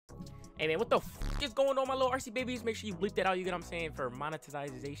Hey man, what the f is going on, my little RC babies? Make sure you bleep that out, you get what I'm saying, for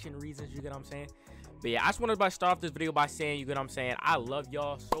monetization reasons, you get what I'm saying? But yeah, I just wanted to start off this video by saying, you get what I'm saying, I love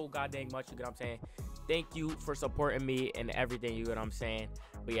y'all so goddamn much, you get what I'm saying? Thank you for supporting me and everything, you get what I'm saying?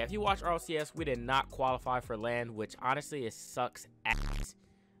 But yeah, if you watch RLCS, we did not qualify for LAN, which honestly, it sucks ass.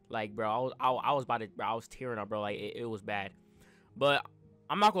 Like, bro, I was about to, bro, I was tearing up, bro, like, it was bad. But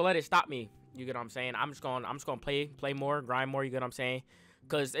I'm not gonna let it stop me, you get what I'm saying? I'm just gonna play more, grind more, you get what I'm saying?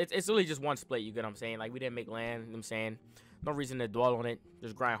 Because it's really just one split, you get what I'm saying? Like, we didn't make LAN, you know what I'm saying? No reason to dwell on it.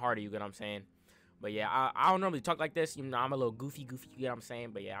 Just grind harder, you get what I'm saying? But yeah, I don't normally talk like this. You know, I'm a little goofy, you get what I'm saying?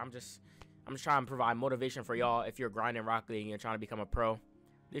 But yeah, I'm just trying to provide motivation for y'all if you're grinding Rocket League and you're trying to become a pro.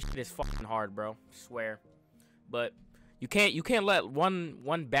 This shit is fucking hard, bro. I swear. But you can't let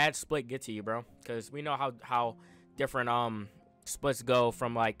one bad split get to you, bro. Because we know how different splits go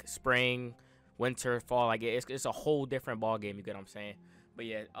from like spring, winter, fall. Like it's a whole different ball game, you get what I'm saying? But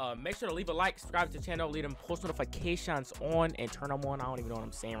yeah, make sure to leave a like, subscribe to the channel, leave them post notifications on, and turn them on. I don't even know what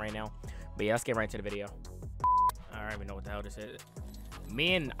I'm saying right now. But yeah, let's get right into the video. I don't even know what the hell this is.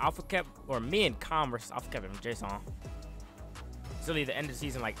 Me and Com versus Alpha Kev and Jason. It's really the end of the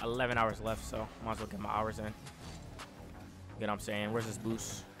season, like 11 hours left, so might as well get my hours in. You get what I'm saying? Where's this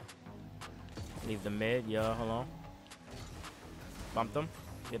boost? Leave the mid. Yeah, hold on. Bump them.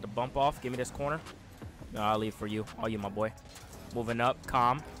 Get the bump off. Give me this corner. No, I'll leave for you. All you, my boy. Moving up,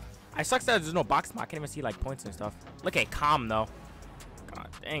 Com. I sucks that there's no box. I can't even see like points and stuff. Look at Com though. God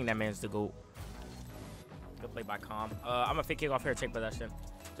dang, that man's the GOAT. Good play by Com. I'm gonna fake kick off here, take possession,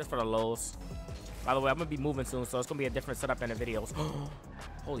 just for the lows. By the way, I'm gonna be moving soon, so it's gonna be a different setup in the videos.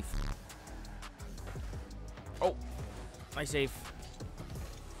 Holy f. Oh, nice save.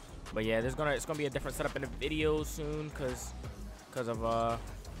 But yeah, it's gonna be a different setup in the videos soon, cause of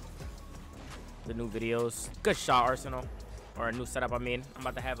the new videos. Good shot, Arsenal. Or a new setup, I mean. I'm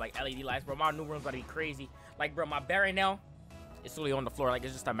about to have like LED lights, bro. My new room's about to be crazy. Like, bro, my bed right now, it's really on the floor. Like,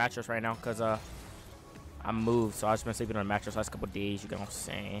 it's just a mattress right now, cause I moved, so I've just been sleeping on a mattress the last couple days, you get what I'm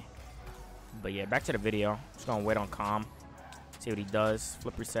saying? But yeah, back to the video. Just gonna wait on Com, see what he does.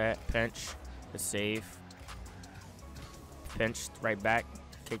 Flip reset, pinch, the save. Pinched right back,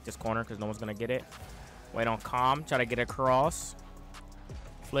 kick this corner because no one's gonna get it. Wait on Com, try to get it across.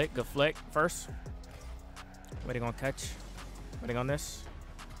 Flick, good flick first. Waiting on catch. Waiting on this.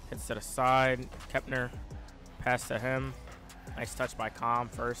 Hits to the side. Kepner. Pass to him. Nice touch by Com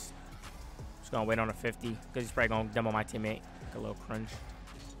first. Just gonna wait on a 50 because he's probably gonna demo my teammate. Like a little cringe.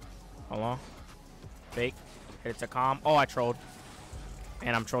 Hold on. Fake. Hit it to Com. Oh, I trolled.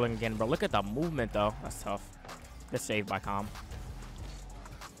 And I'm trolling again, bro. Look at the movement though. That's tough. Good save by Com.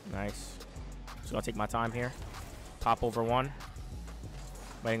 Nice. Just gonna take my time here. Pop over one.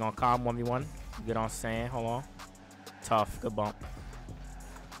 Waiting on Com 1v1. You get on saying. Hold on. Tough. Good bump.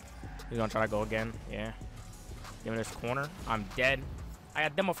 He's gonna try to go again. Yeah. Give me this corner. I'm dead. I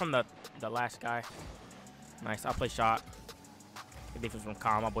got demo from the last guy. Nice. I'll play shot. Good defense from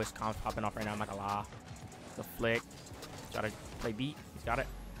Com. My boy's Com's popping off right now. I'm not gonna lie. The flick. Try to play beat. He's got it.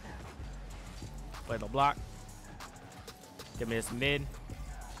 Play the block. Give me this mid.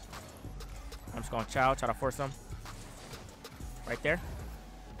 I'm just gonna try to force him. Right there.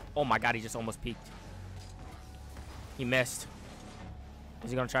 Oh my god, he just almost peeked. He missed. Is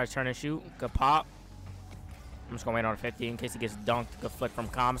he gonna try to turn and shoot? Good pop. I'm just gonna wait on a 50 in case he gets dunked. Good flick from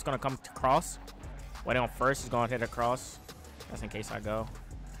Com. It's gonna come to cross. Waiting on first. He's gonna hit a cross. That's in case I go.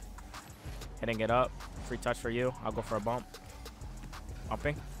 Hitting it up. Free touch for you. I'll go for a bump.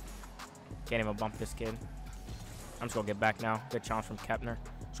 Bumping. Can't even bump this kid. I'm just gonna get back now. Good challenge from Kepner.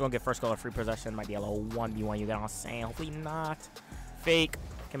 Just gonna get first goal of free possession. Might be a little 1v1. You get what I'm saying? Hopefully not. Fake.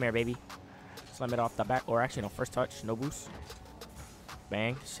 Come here, baby. Slam it off the back. Or actually, no. First touch. No boost.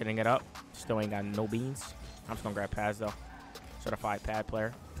 Bang. Sitting it up. Still ain't got no beans. I'm just gonna grab pads though. Certified pad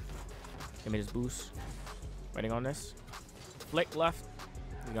player. Give me this boost. Waiting on this. Flick left.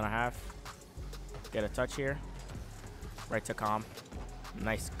 You're gonna have. Get a touch here. Right to Com.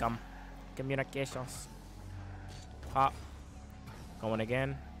 Nice communications. Pop. Going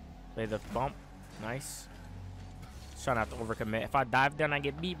again. Play the bump. Nice. Trying not to overcommit. If I dive down, I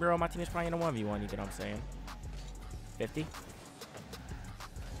get beat, bro. My team is probably in a 1v1. You get what I'm saying? 50.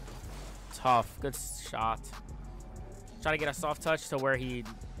 Tough. Good shot. Try to get a soft touch to where he,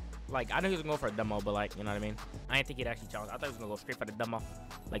 like, I knew he was gonna go for a demo, but like, you know what I mean? I didn't think he'd actually challenge. I thought he was gonna go straight for the demo.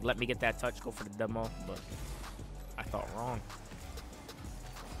 Like, let me get that touch, go for the demo, but I thought wrong.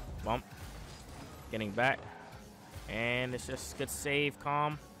 Bump. Getting back. And it's just good save,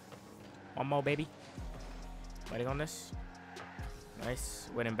 Com. One more, baby. Waiting on this. Nice.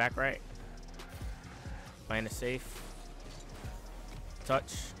 Waiting back right. Playing it safe.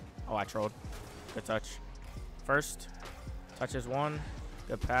 Touch. Oh, I trolled. Good touch. First. Touches one.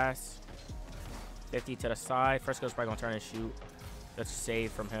 Good pass. 50 to the side. First goes probably going to turn and shoot. Good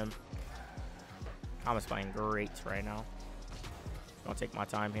save from him. Thomas playing great right now. Gonna take my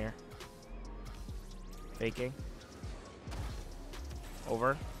time here. Faking.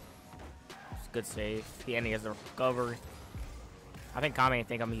 Over. Good save. He has the recovery. I think Kame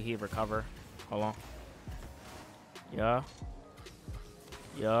think he'd recover. Hold on. Yeah.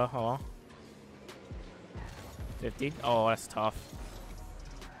 Yeah, hold on. 50. Oh, that's tough.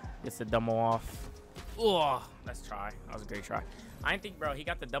 Gets the demo off. Oh, let's try. That was a great try. I didn't think, bro, he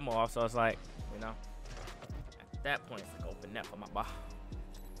got the demo off, so it's like, you know, at that point, it's like open net for my bar.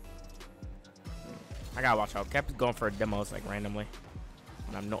 I gotta watch out. Kept going for demos like randomly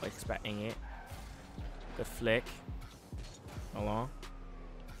when I'm not expecting it. Good flick. Hold on.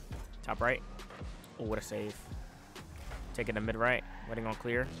 Top right. Oh, what a save. Taking the mid right. Waiting on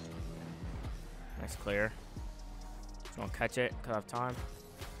clear. Nice clear. Just gonna catch it because I have time.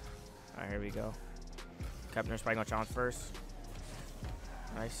 All right, here we go. Kepner's probably gonna challenge first.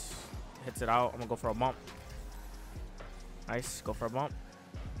 Nice. Hits it out. I'm gonna go for a bump. Nice. Go for a bump.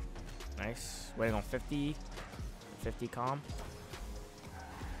 Nice. Waiting on 50. 50 calm.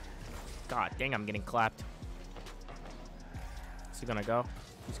 God dang, I'm getting clapped. Is he gonna go?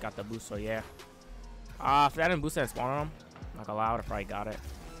 He's got the boost, so yeah. If that didn't boost that spawn on him, not gonna lie, I probably got it.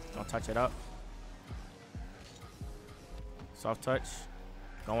 Don't touch it up. Soft touch.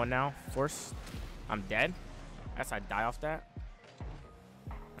 Going now. Force. I'm dead. That's I die off that.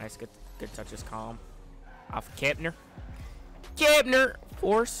 Nice. Good touches. Calm. Off Kepner. Kepner.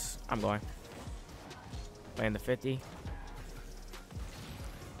 Force. I'm going. Playing the 50.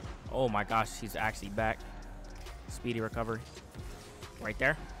 Oh my gosh. He's actually back. Speedy recovery. Right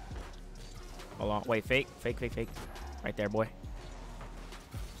there. Hold on. Wait. Fake. Fake. Fake. Fake. Right there, boy.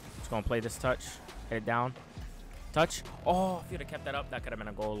 Just gonna play this touch. Hit it down. Touch. Oh, if you'd have kept that up, that could have been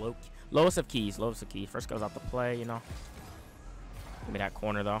a goal. Lowest of keys. Lowest of keys. First goes out the play, you know. Give me that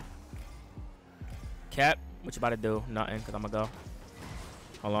corner, though. Cap. What you about to do? Nothing, because I'm going to go.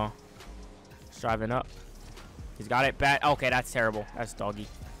 Hold on. Striving up. He's got it back. Okay, that's terrible. That's doggy.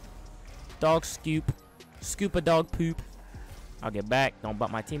 Dog scoop. Scoop a dog poop. I'll get back. Don't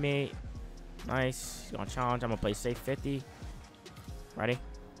bump my teammate. Nice. He's going to challenge. I'm going to play safe 50. Ready?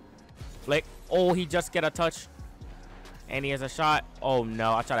 Flick. Oh, he just get a touch. And he has a shot. Oh,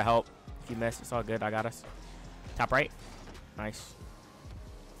 no. I try to help. If you miss, it's all good. I got us. Top right. Nice.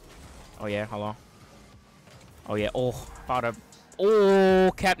 Oh, yeah. Hold on. Oh, yeah. Oh, about to.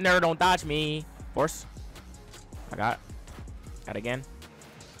 Oh, Kepner, don't dodge me. Force. I got. Got again.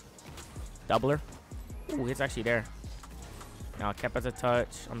 Doubler. Oh, it's actually there. Now, Kep has a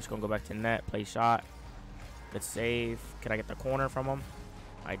touch. I'm just going to go back to net. Play shot. Good save. Can I get the corner from him?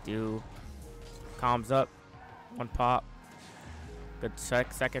 I do. Calms up. One pop. Good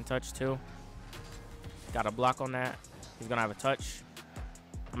second touch, too. Got a block on that. He's going to have a touch.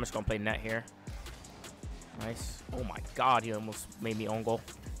 I'm just going to play net here. Nice. Oh, my God. He almost made me own goal.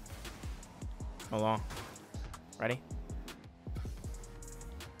 Hold on. Ready?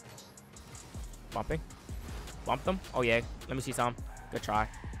 Bumping. Bumped him. Oh, yeah. Let me see some. Good try.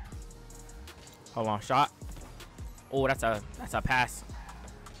 Hold on. Shot. Oh, that's a pass.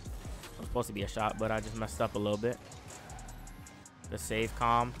 It was supposed to be a shot, but I just messed up a little bit. The save,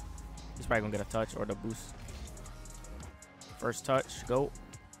 calm. He's probably gonna get a touch or the boost. First touch, go.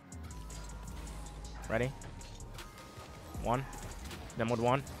 Ready? One. Then with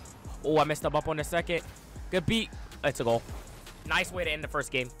one. Oh, I messed up on the second. Good beat. It's a goal. Nice way to end the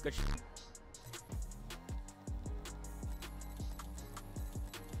first game. Good.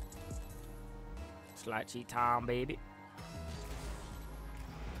 Slide cheat time, baby.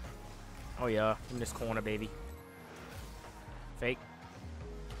 Oh, yeah. In this corner, baby. Fake.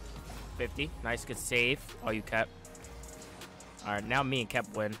 50. Nice, good save. Oh, you kept. All right, now me and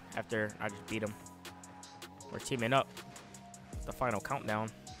Kep win after I just beat him. We're teaming up. The final countdown.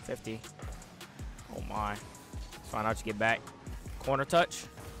 50. Oh, my. It's fine. I'll just get back. Corner touch.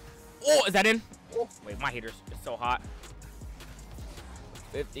 Oh, is that in? Oh, wait, my heater's it's so hot.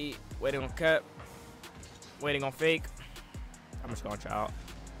 50. Waiting on Kep. Waiting on fake. I'm just going to try out.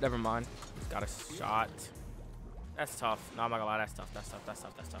 Never mind. He's got a shot. That's tough. No, I'm not gonna lie. That's tough. That's tough. That's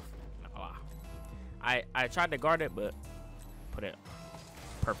tough. That's tough. I'm not gonna lie. I tried to guard it, but put it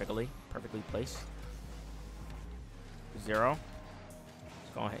perfectly placed. 0.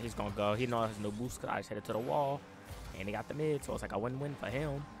 He's gonna go. He knows there's no boost because I just hit it to the wall, and he got the mid, so it's like a win-win for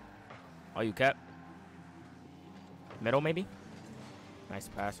him. Oh, you kept middle maybe. Nice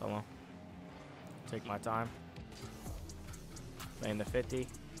pass. Hold on. Take my time. Playing the 50.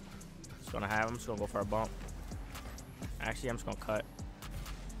 I'm just gonna go for a bump. Actually, I'm just gonna cut.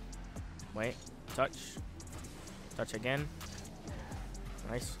 Wait, touch. Touch again.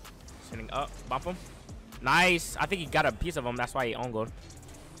 Nice. Sitting up, bump him. Nice. I think he got a piece of him. That's why he own goal.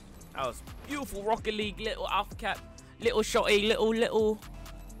 That was beautiful. Rocket League, little alpha cap, little shorty, your little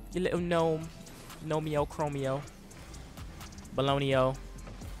gnome, Nomeo, Chromeo, Balonio.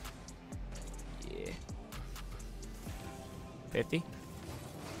 Yeah. 50.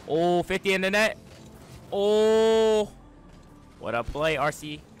 Oh, 50 in the net. Oh, what a play,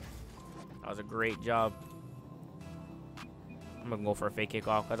 RC. That was a great job. I'm gonna go for a fake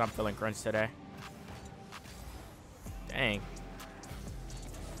kickoff because I'm feeling crunch today. Dang.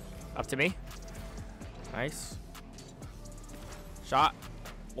 Up to me. Nice. Shot.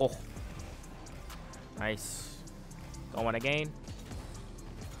 Oh. Nice. Going again.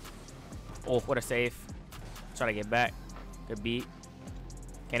 Oh, what a save. Try to get back. Good beat.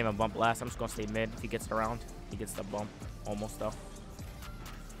 Can't even bump last. I'm just gonna stay mid. If he gets it around, he gets the bump. Almost though.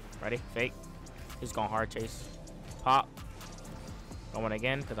 Ready? Fake. He's going hard chase. Pop. Going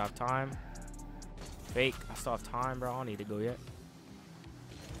again because I have time. Fake. I still have time, bro. I don't need to go yet.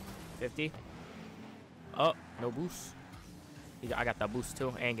 50. Oh, no boost. I got that boost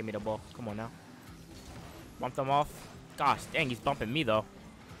too. And give me the ball. Come on now. Bump them off. Gosh, dang, he's bumping me though.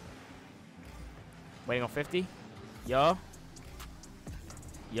 Waiting on 50. Yo.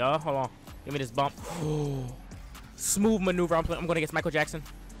 Yo, hold on. Give me this bump. Oh, smooth maneuver. I'm going against Michael Jackson.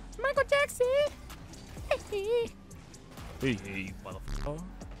 Michael Jackson. Hey, motherfucker.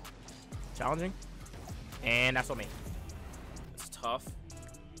 Challenging. And that's what me. It's tough.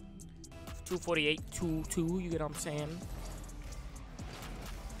 248, 2-2. You get what I'm saying?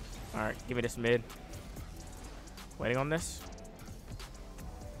 Alright, give me this mid. Waiting on this.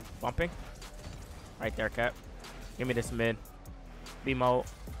 Bumping. Right there, Cap. Give me this mid. B-mode.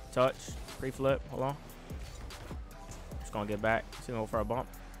 Touch. Pre-flip. Hold on. Just gonna get back. Just gonna go for a bump.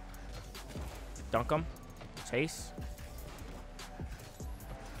 Dunk him. Chase.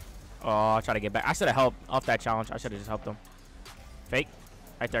 Oh, I'll try to get back. I should have helped off that challenge. I should have just helped him. Fake.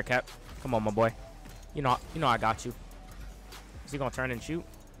 Right there, Cap. Come on, my boy. You know I got you. Is he gonna turn and shoot?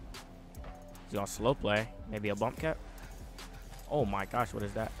 Is he gonna slow play? Maybe a bump, Cap? Oh my gosh, what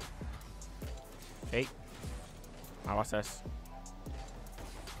is that? Fake. Alright, watch this.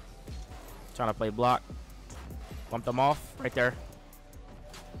 Trying to play block. Bump them off. Right there.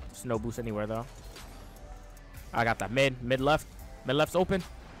 There's no boost anywhere though. I got that mid. Mid left. Mid left's open.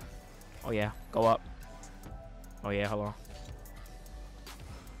 Oh yeah. Go up. Oh yeah, hold on.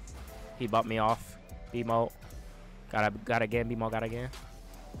 He bumped me off. B-mode. Got again. B-mode got again.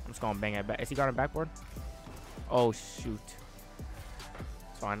 I'm just gonna bang it back. Is he guarding backboard? Oh shoot.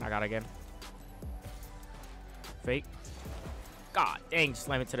 It's fine. I got again. Fake. God dang,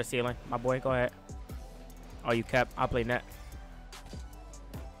 slam it to the ceiling. My boy, go ahead. Oh, you kept. I'll play net.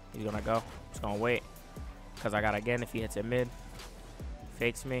 He's gonna go. Just gonna wait. Because I got again if he hits it mid.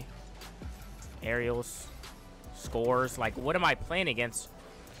 Fakes me. Aerials. Scores. Like, what am I playing against?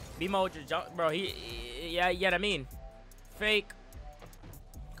 B-mode just jump. Bro, yeah, I mean. Fake.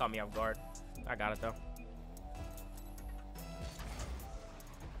 Caught me off guard. I got it, though.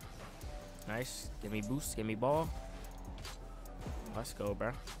 Nice. Give me boost. Give me ball. Let's go,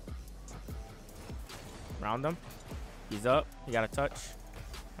 bro. Round him. He's up. He got a touch.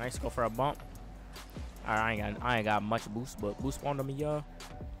 Nice. Go for a bump. Alright, I ain't got much boost, but boost on me, y'all.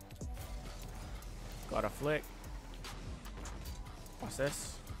 Got a flick. What's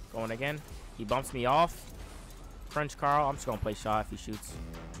this? Going again. He bumps me off. French Carl. I'm just gonna play shot if he shoots.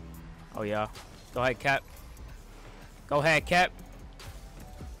 Oh yeah. Go ahead, Cap. Go ahead, Cap.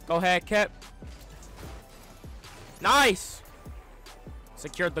 Go ahead, Cap. Nice.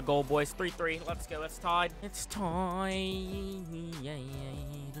 Secured the goal, boys. 3-3. Let's go. It's tied. It's tied.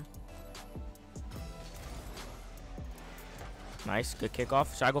 Nice. Good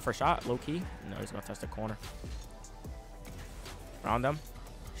kickoff. Should I go for a shot? Low key? No, he's going to touch the corner. Round them.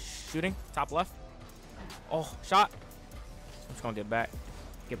 Shooting. Top left. Oh, shot. I'm just going to get back.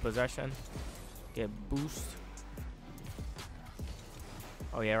 Get possession. Get boost.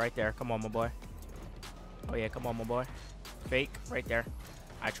 Oh, yeah, right there. Come on, my boy. Oh, yeah, come on, my boy. Fake. Right there.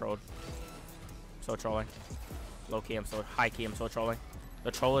 I trolled. So trolling. Low key, I'm so high key, I'm so trolling. The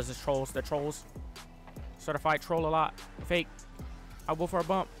trollers is trolls. The trolls. Certified troll a lot. Fake. I'll go for a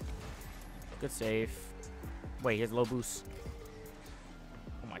bump. Good save. Wait, he has low boost.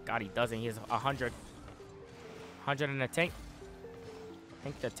 Oh my god, he doesn't. He has 100. 100 in the tank.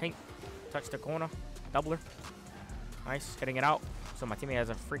 Tank the tank. Touch the corner. Doubler. Nice. Hitting it out. So my teammate has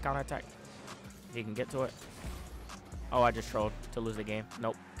a free counter attack. If he can get to it. Oh, I just trolled to lose the game.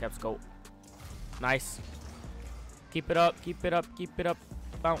 Nope. Kept scope. Nice. Keep it up. Keep it up. Keep it up.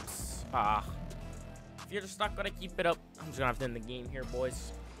 Bounce. Ah. If you're just not gonna keep it up, I'm just gonna have to end the game here,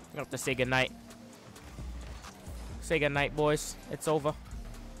 boys. I'm gonna have to say goodnight. Say goodnight, boys. It's over.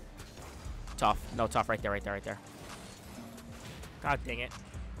 Tough. No, tough right there, right there, right there. God dang it.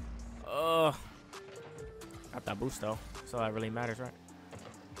 Ugh. Got that boost, though. So that really matters, right?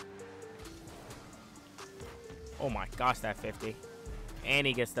 Oh my gosh, that 50. And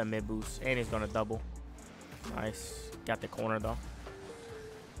he gets the mid boost. And he's gonna double. Nice. Got the corner, though.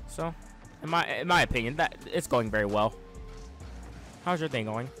 So, in my opinion, that it's going very well. How's your thing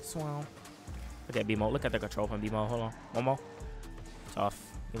going? Swell. Look at BMO. Look at the control from BMO. Hold on. One more. Tough.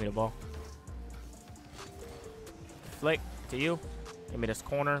 Give me the ball. Flick to you. Give me this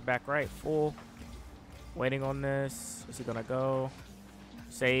corner. Back right. Full. Waiting on this. Is he gonna go?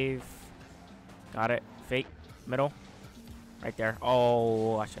 Save. Got it. Fake. Middle. Right there.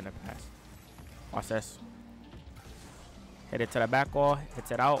 Oh, I shouldn't have passed. Watch this. Hit it to the back wall.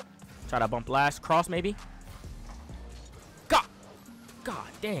 Hits it out. Try to bump last. Cross maybe. God. God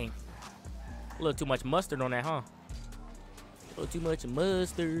dang. A little too much mustard on that, huh? A little too much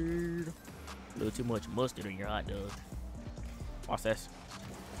mustard. A little too much mustard in your hot dog. Watch this.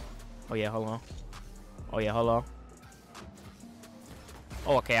 Oh yeah, hold on. Oh yeah, hold on.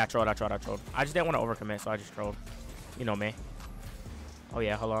 Oh, okay, I trolled. I just didn't want to overcommit, so I just trolled. You know me. Oh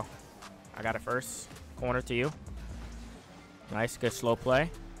yeah, hold on. I got it first. Corner to you. Nice, good slow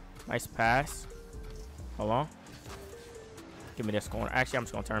play. Nice pass. Hold on. Give me this corner. Actually, I'm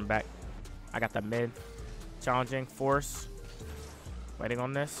just going to turn back. I got the mid. Challenging. Force. Waiting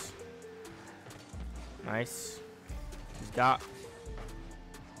on this. Nice. He's got.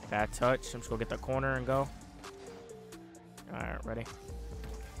 Bad touch. I'm just going to get the corner and go. Alright, ready.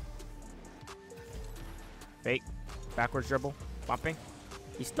 Fake. Backwards dribble. Bumping.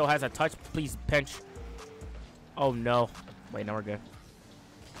 He still has a touch. Please pinch. Oh, no. Wait, no, we're good.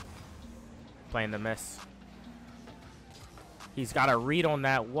 Playing the miss. He's got a read on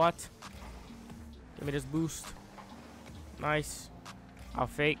that. What? Give me this boost. Nice. I'll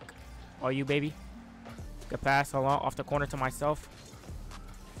fake. Oh, you, baby. Good pass. Hold on. Off the corner to myself.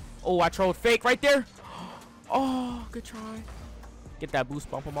 Oh, I trolled fake right there. Oh, good try. Get that boost.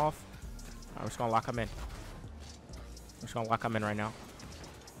 Bump him off. I'm just going to lock him in. I'm just going to lock him in right now.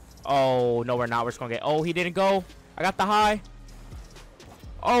 Oh, no, we're not. We're just going to get... Oh, he didn't go. I got the high.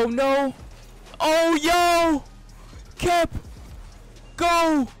 Oh, no. Oh, yo. Kip.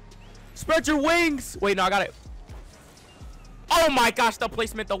 Go. Spread your wings. Wait, no, I got it. Oh, my gosh. The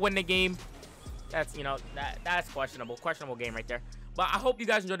placement to win the game. That's, you know, that's questionable. Questionable game right there. But I hope you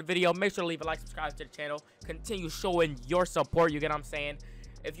guys enjoyed the video. Make sure to leave a like, subscribe to the channel. Continue showing your support. You get what I'm saying?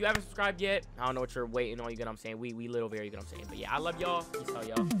 If you haven't subscribed yet, I don't know what you're waiting on. You get what I'm saying? We little very, you get what I'm saying? But yeah, I love y'all. Peace out,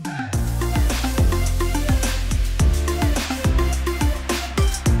 y'all.